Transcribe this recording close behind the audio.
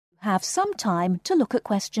have some time to look at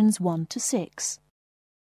questions 1 to 6.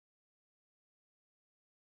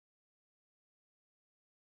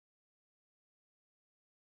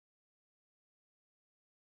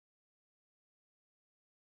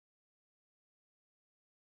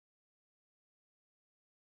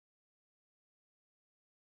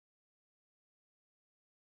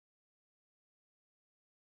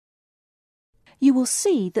 You will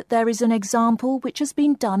see that there is an example which has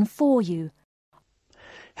been done for you.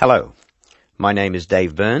 Hello, my name is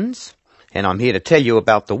Dave Burns, and I'm here to tell you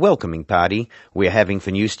about the welcoming party we're having for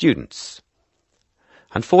new students.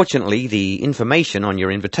 Unfortunately, the information on your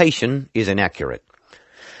invitation is inaccurate.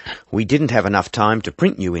 We didn't have enough time to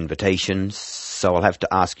print new invitations, so I'll have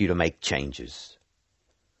to ask you to make changes.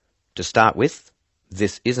 To start with,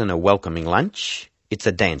 this isn't a welcoming lunch, it's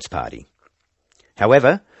a dance party.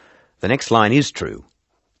 However, the next line is true.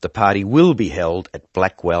 The party will be held at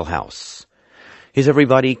Blackwell House. Is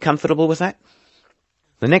everybody comfortable with that?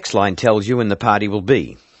 The next line tells you when the party will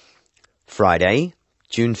be. Friday,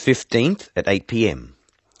 June 15th at 8 p.m.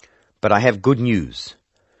 But I have good news.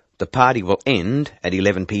 The party will end at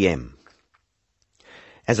 11 p.m.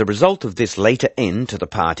 As a result of this later end to the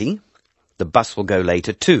party, the bus will go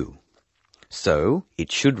later too. So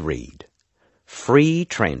it should read, free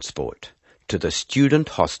transport to the student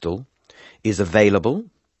hostel is available,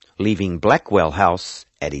 leaving Blackwell House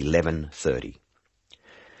at 11:30.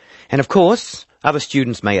 And of course, other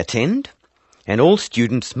students may attend, and all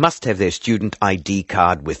students must have their student ID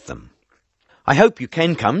card with them. I hope you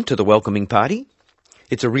can come to the welcoming party.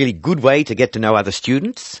 It's a really good way to get to know other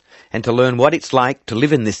students and to learn what it's like to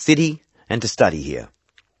live in this city and to study here.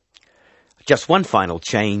 Just one final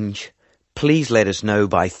change. Please let us know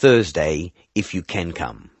by Thursday if you can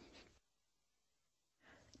come.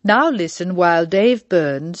 Now listen while Dave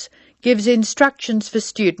Burns gives instructions for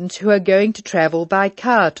students who are going to travel by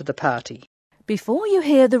car to the party. Before you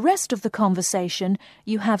hear the rest of the conversation,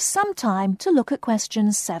 you have some time to look at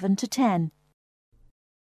questions 7 to 10.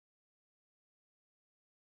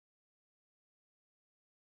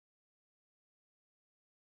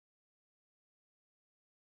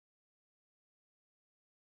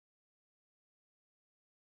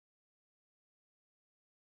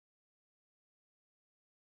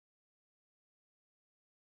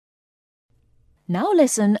 Now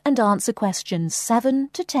listen and answer questions 7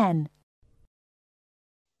 to 10.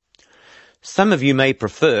 Some of you may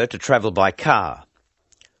prefer to travel by car,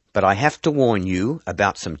 but I have to warn you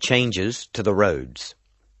about some changes to the roads.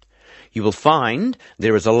 You will find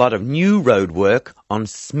there is a lot of new road work on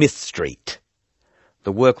Smith Street.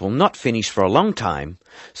 The work will not finish for a long time,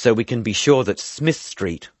 so we can be sure that Smith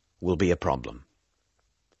Street will be a problem.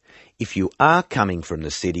 If you are coming from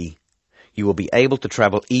the city, you will be able to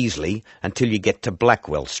travel easily until you get to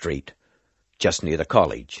Blackwell Street, just near the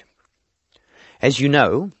college. As you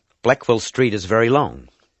know, Blackwell Street is very long.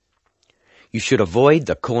 You should avoid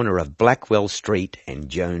the corner of Blackwell Street and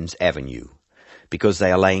Jones Avenue, because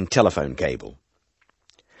they are laying telephone cable.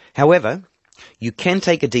 However, you can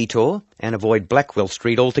take a detour and avoid Blackwell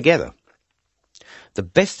Street altogether. The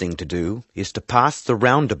best thing to do is to pass the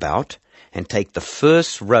roundabout and take the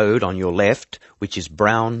first road on your left, which is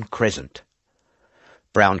Brown Crescent.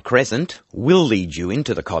 Brown Crescent will lead you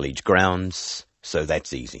into the college grounds, so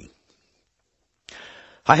that's easy.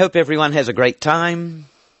 I hope everyone has a great time.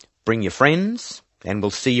 Bring your friends, and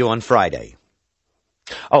we'll see you on Friday.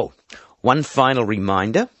 Oh, one final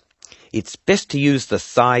reminder. It's best to use the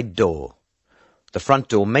side door. The front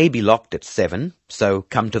door may be locked at 7, so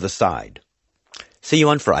come to the side. See you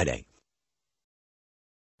on Friday.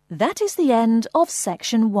 That is the end of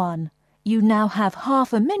section 1. You now have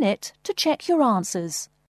half a minute to check your answers.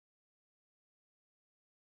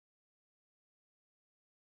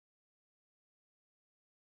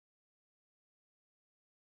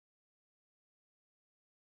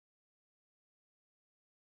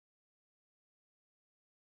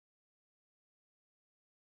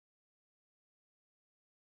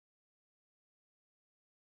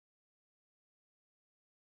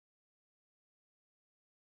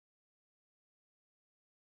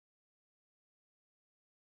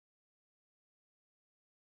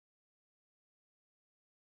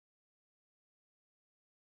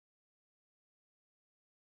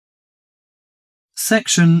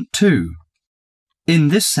 Section 2. In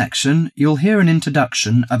this section, you'll hear an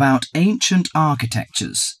introduction about ancient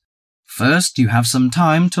architectures. First, you have some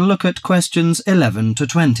time to look at questions 11 to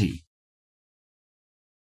 20.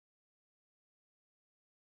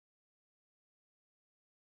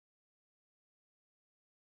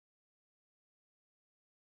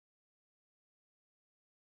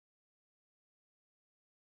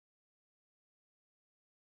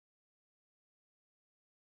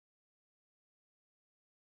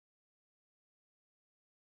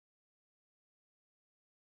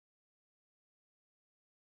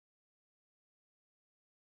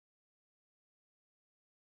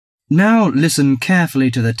 Now listen carefully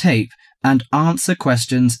to the tape and answer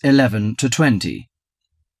questions 11 to 20.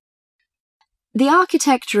 The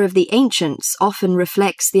architecture of the ancients often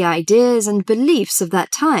reflects the ideas and beliefs of that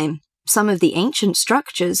time. Some of the ancient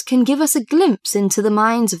structures can give us a glimpse into the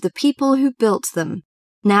minds of the people who built them.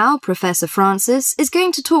 Now, Professor Francis is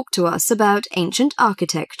going to talk to us about ancient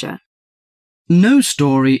architecture. No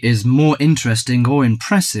story is more interesting or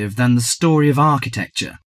impressive than the story of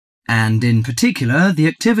architecture, and in particular the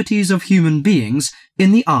activities of human beings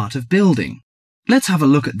in the art of building. Let's have a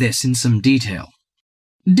look at this in some detail.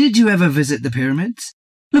 Did you ever visit the pyramids?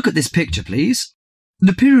 Look at this picture, please.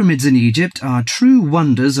 The pyramids in Egypt are true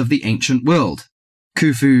wonders of the ancient world.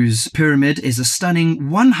 Khufu's pyramid is a stunning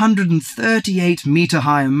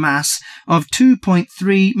 138-metre-high mass of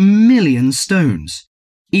 2.3 million stones,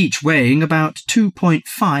 each weighing about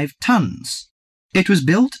 2.5 tons. It was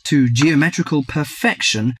built to geometrical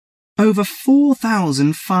perfection over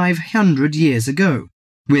 4,500 years ago,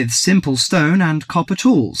 with simple stone and copper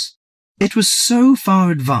tools. It was so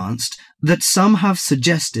far advanced that some have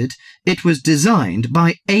suggested it was designed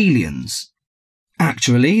by aliens.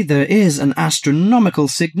 Actually, there is an astronomical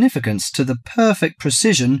significance to the perfect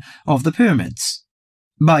precision of the pyramids.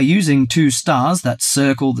 By using two stars that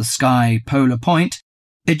circle the sky polar point,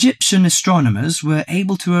 Egyptian astronomers were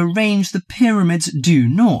able to arrange the pyramids due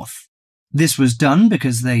north. This was done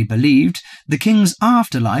because they believed the king's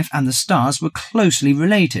afterlife and the stars were closely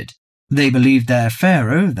related. They believed their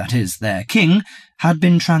pharaoh, that is, their king, had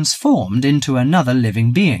been transformed into another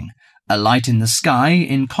living being, a light in the sky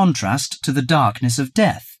in contrast to the darkness of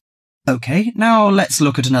death. OK, now let's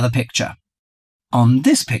look at another picture. On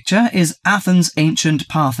this picture is Athens' ancient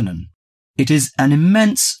Parthenon. It is an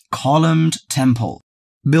immense columned temple,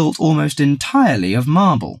 built almost entirely of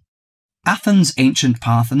marble. Athens' ancient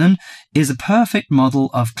Parthenon is a perfect model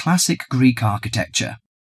of classic Greek architecture.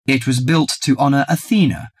 It was built to honour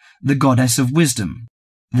Athena, the goddess of wisdom.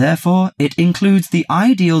 Therefore, it includes the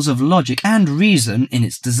ideals of logic and reason in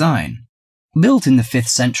its design. Built in the 5th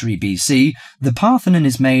century BC, the Parthenon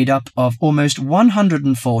is made up of almost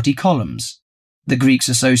 140 columns. The Greeks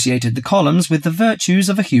associated the columns with the virtues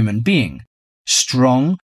of a human being: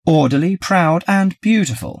 strong, orderly, proud, and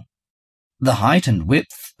beautiful. The height and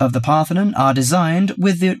width of the Parthenon are designed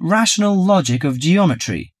with the rational logic of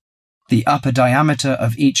geometry. The upper diameter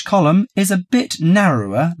of each column is a bit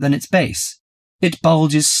narrower than its base. It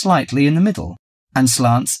bulges slightly in the middle and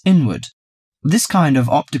slants inward. This kind of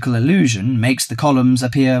optical illusion makes the columns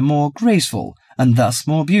appear more graceful and thus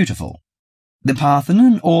more beautiful. The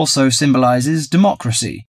Parthenon also symbolizes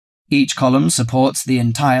democracy. Each column supports the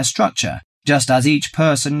entire structure, just as each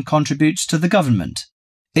person contributes to the government.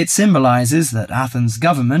 It symbolizes that Athens'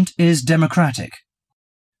 government is democratic.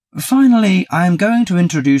 Finally, I am going to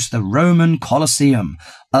introduce the Roman Colosseum,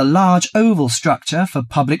 a large oval structure for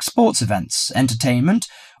public sports events, entertainment,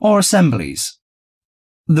 or assemblies.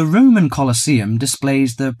 The Roman Colosseum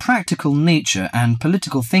displays the practical nature and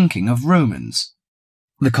political thinking of Romans.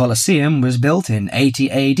 The Colosseum was built in 80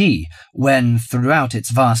 AD, when, throughout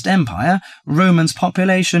its vast empire, Romans'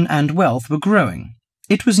 population and wealth were growing.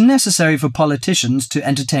 It was necessary for politicians to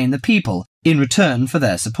entertain the people in return for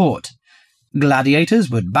their support. Gladiators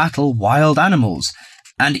would battle wild animals,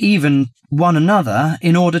 and even one another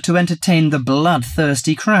in order to entertain the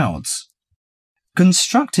bloodthirsty crowds.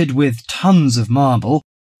 Constructed with tons of marble,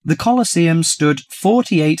 the Colosseum stood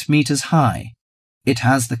 48 metres high. It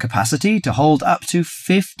has the capacity to hold up to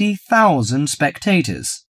 50,000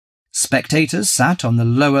 spectators. Spectators sat on the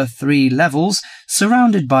lower 3 levels,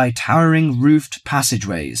 surrounded by towering roofed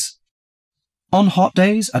passageways. On hot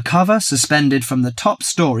days, a cover suspended from the top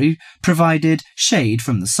story provided shade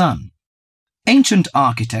from the sun. Ancient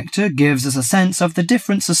architecture gives us a sense of the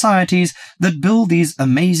different societies that build these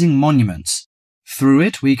amazing monuments. Through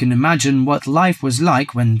it, we can imagine what life was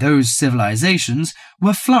like when those civilizations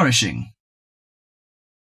were flourishing.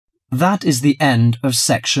 That is the end of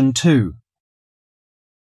section 2.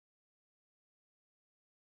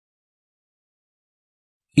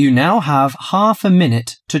 You now have half a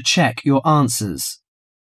minute to check your answers.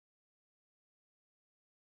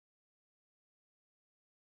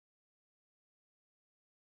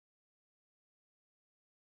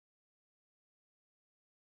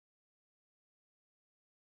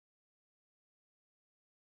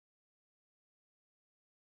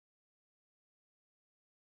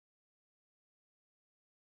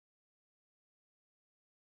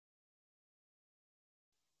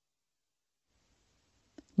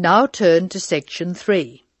 Now turn to Section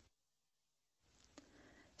 3.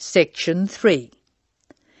 Section 3.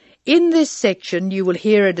 In this section you will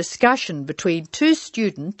hear a discussion between two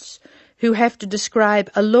students who have to describe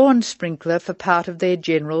a lawn sprinkler for part of their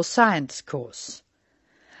general science course.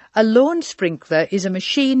 A lawn sprinkler is a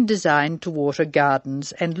machine designed to water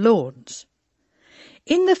gardens and lawns.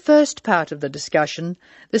 In the first part of the discussion,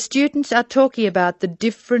 the students are talking about the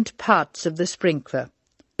different parts of the sprinkler.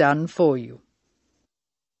 Done for you.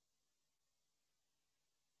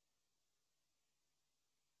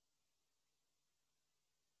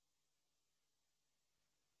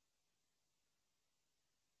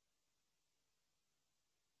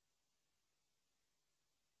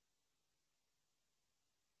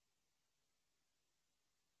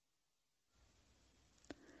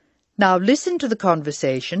 Now listen to the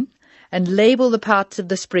conversation and label the parts of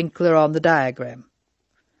the sprinkler on the diagram.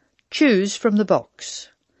 Choose from the box.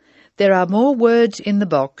 There are more words in the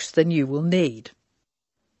box than you will need.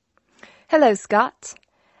 Hello, Scott.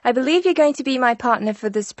 I believe you're going to be my partner for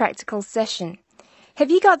this practical session. Have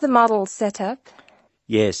you got the model set up?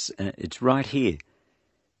 Yes, it's right here.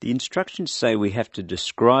 The instructions say we have to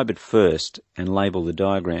describe it first and label the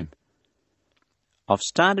diagram. I've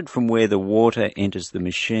started from where the water enters the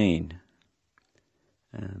machine.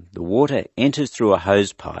 The water enters through a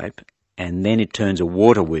hose pipe and then it turns a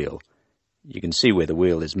water wheel. You can see where the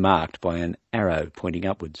wheel is marked by an arrow pointing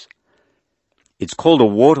upwards. It's called a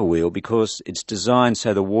water wheel because it's designed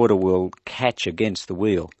so the water will catch against the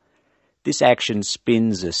wheel. This action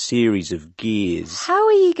spins a series of gears. How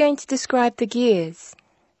are you going to describe the gears?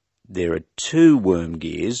 There are 2 worm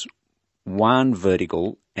gears, one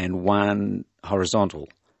vertical and one horizontal.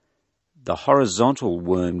 The horizontal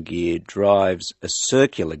worm gear drives a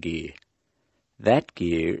circular gear. That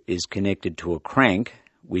gear is connected to a crank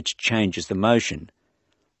which changes the motion.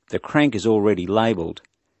 The crank is already labelled.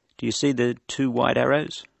 Do you see the 2 white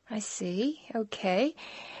arrows? I see. Okay.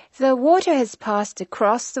 The water has passed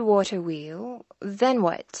across the water wheel. Then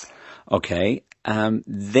what? Okay.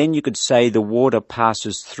 Then you could say the water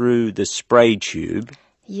passes through the spray tube.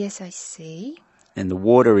 Yes, I see. And the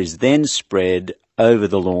water is then spread over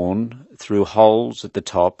the lawn through holes at the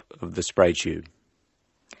top of the spray tube.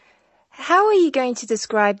 How are you going to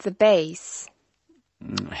describe the base?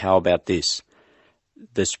 How about this?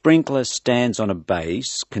 The sprinkler stands on a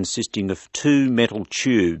base consisting of 2 metal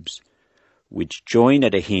tubes which join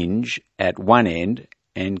at a hinge at one end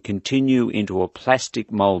and continue into a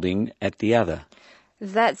plastic moulding at the other.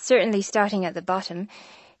 That's certainly starting at the bottom.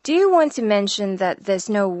 Do you want to mention that there's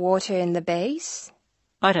no water in the base?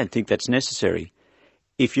 I don't think that's necessary.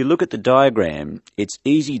 If you look at the diagram, it's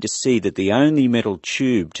easy to see that the only metal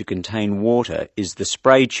tube to contain water is the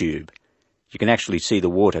spray tube. You can actually see the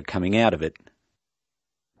water coming out of it.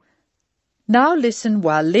 Now listen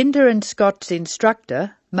while Linda and Scott's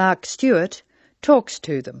instructor, Mark Stewart, talks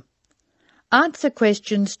to them. Answer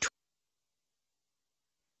questions.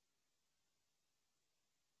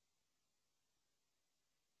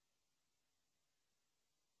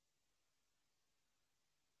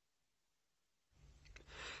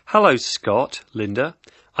 Hello, Scott, Linda.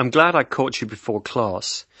 I'm glad I caught you before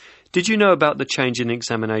class. Did you know about the change in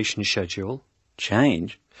examination schedule?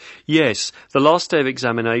 Change? Yes, the last day of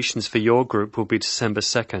examinations for your group will be December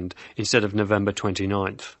 2nd instead of November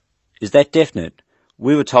 29th. Is that definite?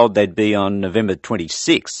 We were told they'd be on November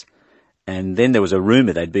 26th, and then there was a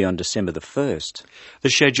rumour they'd be on December the 1st. The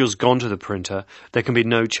schedule's gone to the printer. There can be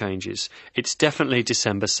no changes. It's definitely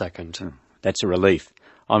December 2nd. That's a relief.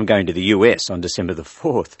 I'm going to the US on December the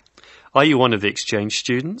 4th. Are you one of the exchange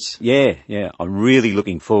students? Yeah. I'm really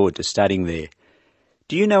looking forward to studying there.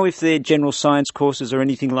 Do you know if their general science courses are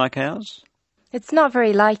anything like ours? It's not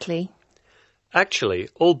very likely. Actually,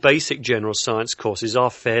 all basic general science courses are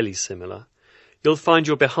fairly similar. You'll find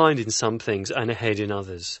you're behind in some things and ahead in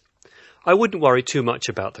others. I wouldn't worry too much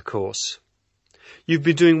about the course. You've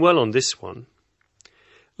been doing well on this one.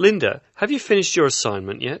 Linda, have you finished your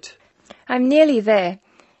assignment yet? I'm nearly there.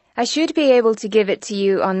 I should be able to give it to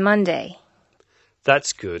you on Monday.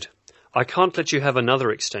 That's good. I can't let you have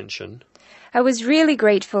another extension. I was really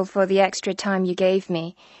grateful for the extra time you gave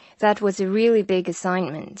me. That was a really big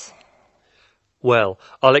assignment. Well,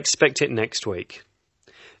 I'll expect it next week.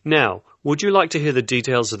 Now, would you like to hear the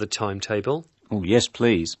details of the timetable? Oh, yes,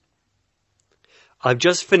 please. I've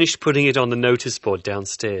just finished putting it on the notice board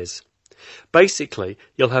downstairs. Basically,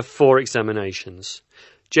 you'll have 4 examinations.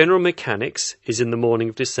 General Mechanics is in the morning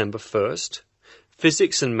of December 1st.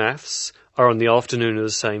 Physics and Maths are on the afternoon of the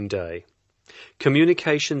same day.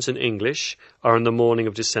 Communications and English are on the morning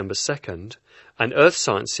of December 2nd, and Earth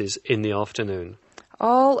Sciences in the afternoon.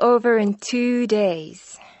 All over in 2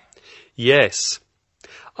 days. Yes.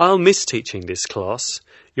 I'll miss teaching this class.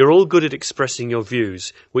 You're all good at expressing your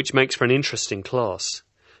views, which makes for an interesting class.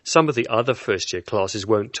 Some of the other first-year classes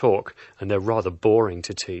won't talk, and they're rather boring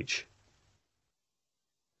to teach.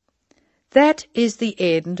 That is the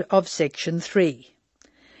end of section 3.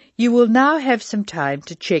 You will now have some time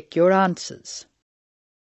to check your answers.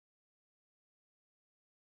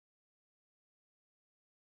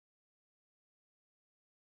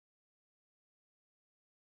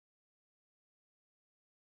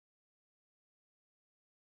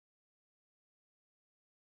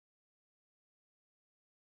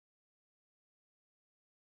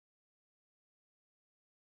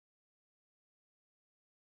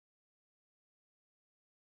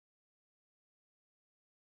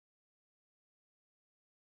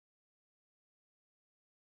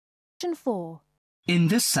 Section 4. In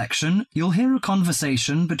this section, you'll hear a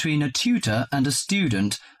conversation between a tutor and a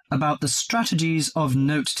student about the strategies of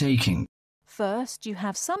note-taking. First, you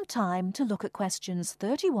have some time to look at questions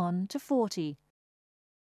 31 to 40.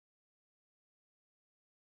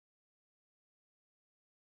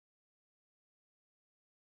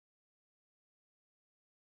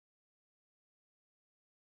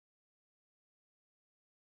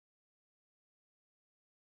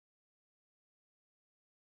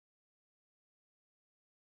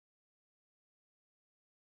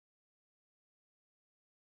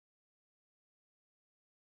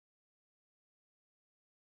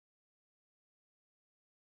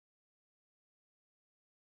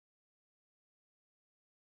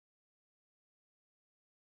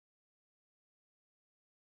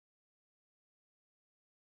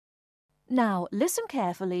 Now, listen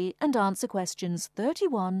carefully and answer questions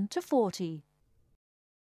 31 to 40.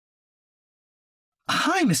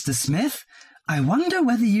 Hi, Mr. Smith. I wonder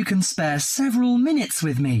whether you can spare several minutes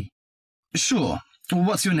with me. Sure.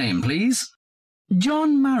 What's your name, please?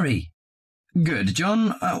 John Murray. Good,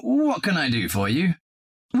 John. What can I do for you?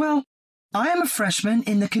 Well, I am a freshman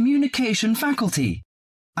in the communication faculty.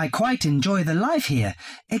 I quite enjoy the life here,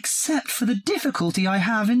 except for the difficulty I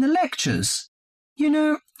have in the lectures. You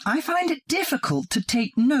know, I find it difficult to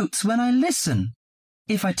take notes when I listen.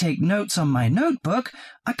 If I take notes on my notebook,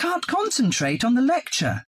 I can't concentrate on the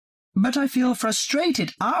lecture. But I feel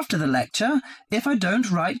frustrated after the lecture if I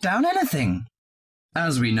don't write down anything.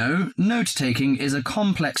 As we know, note-taking is a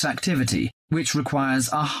complex activity which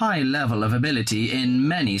requires a high level of ability in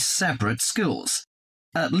many separate skills.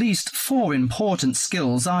 At least 4 important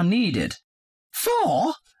skills are needed.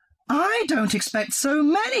 4? I don't expect so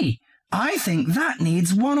many. I think that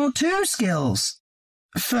needs 1 or 2 skills.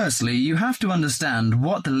 Firstly, you have to understand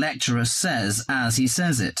what the lecturer says as he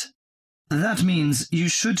says it. That means you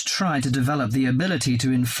should try to develop the ability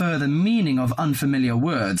to infer the meaning of unfamiliar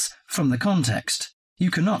words from the context.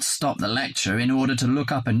 You cannot stop the lecture in order to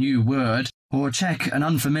look up a new word or check an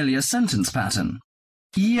unfamiliar sentence pattern.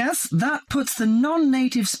 Yes, that puts the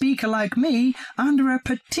non-native speaker like me under a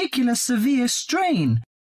particular severe strain.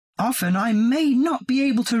 Often I may not be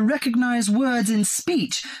able to recognize words in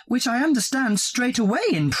speech which I understand straight away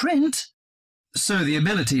in print. So the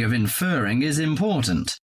ability of inferring is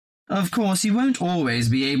important. Of course, you won't always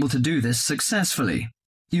be able to do this successfully.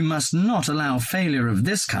 You must not allow failure of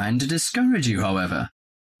this kind to discourage you, however.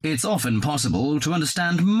 It's often possible to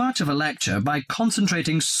understand much of a lecture by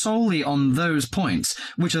concentrating solely on those points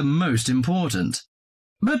which are most important.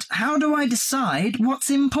 But how do I decide what's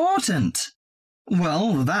important?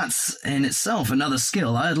 Well, that's in itself another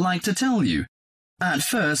skill I'd like to tell you. At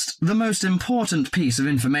first, the most important piece of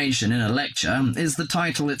information in a lecture is the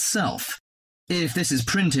title itself. If this is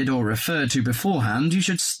printed or referred to beforehand, you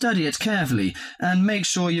should study it carefully and make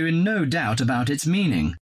sure you're in no doubt about its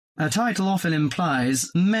meaning. A title often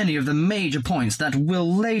implies many of the major points that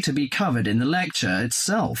will later be covered in the lecture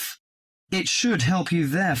itself. It should help you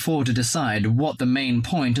therefore to decide what the main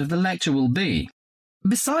point of the lecture will be.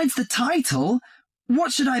 Besides the title,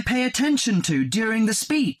 what should I pay attention to during the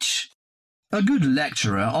speech? A good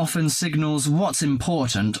lecturer often signals what's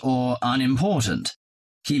important or unimportant.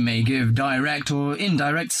 He may give direct or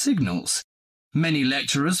indirect signals. Many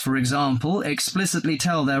lecturers, for example, explicitly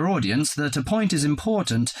tell their audience that a point is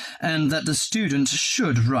important and that the student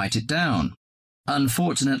should write it down.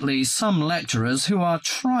 Unfortunately, some lecturers who are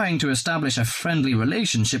trying to establish a friendly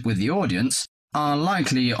relationship with the audience are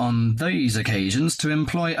likely on these occasions to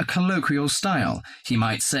employ a colloquial style. He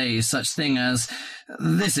might say such thing as,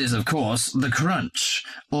 "This is, of course, the crunch,"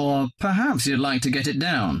 or "Perhaps you'd like to get it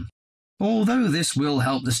down." Although this will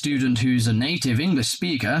help the student who's a native English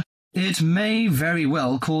speaker, it may very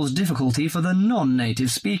well cause difficulty for the non-native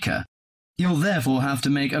speaker. You'll therefore have to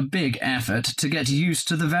make a big effort to get used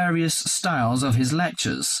to the various styles of his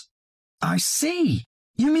lectures. I see.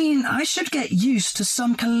 You mean I should get used to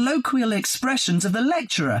some colloquial expressions of the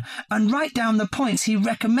lecturer and write down the points he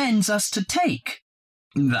recommends us to take?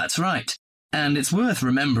 That's right. And it's worth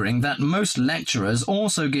remembering that most lecturers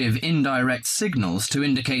also give indirect signals to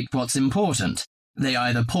indicate what's important. They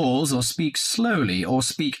either pause or speak slowly or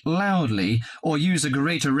speak loudly or use a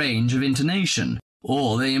greater range of intonation,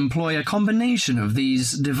 or they employ a combination of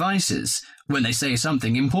these devices when they say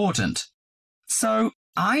something important. So,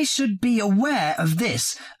 I should be aware of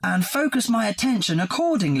this and focus my attention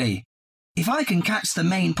accordingly. If I can catch the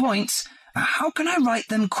main points, how can I write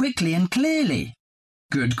them quickly and clearly?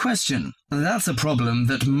 Good question. That's a problem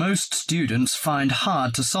that most students find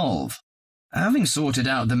hard to solve. Having sorted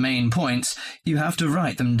out the main points, you have to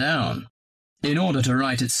write them down. In order to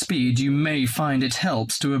write at speed, you may find it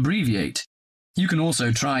helps to abbreviate. You can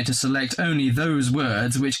also try to select only those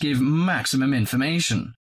words which give maximum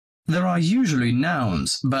information. There are usually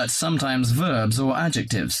nouns, but sometimes verbs or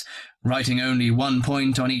adjectives. Writing only one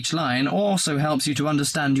point on each line also helps you to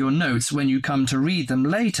understand your notes when you come to read them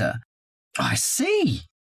later. I see.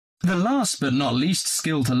 The last but not least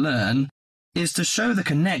skill to learn is to show the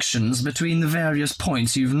connections between the various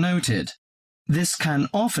points you've noted. This can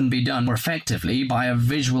often be done more effectively by a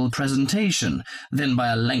visual presentation than by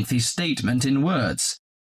a lengthy statement in words.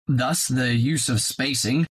 Thus, the use of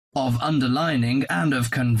spacing, of underlining, and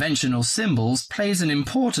of conventional symbols plays an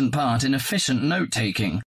important part in efficient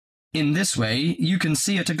note-taking. In this way, you can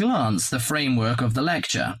see at a glance the framework of the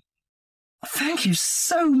lecture. Thank you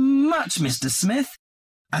so much, Mr. Smith.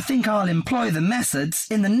 I think I'll employ the methods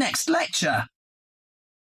in the next lecture.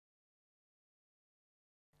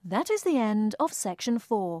 That is the end of section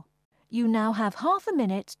 4. You now have half a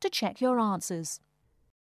minute to check your answers.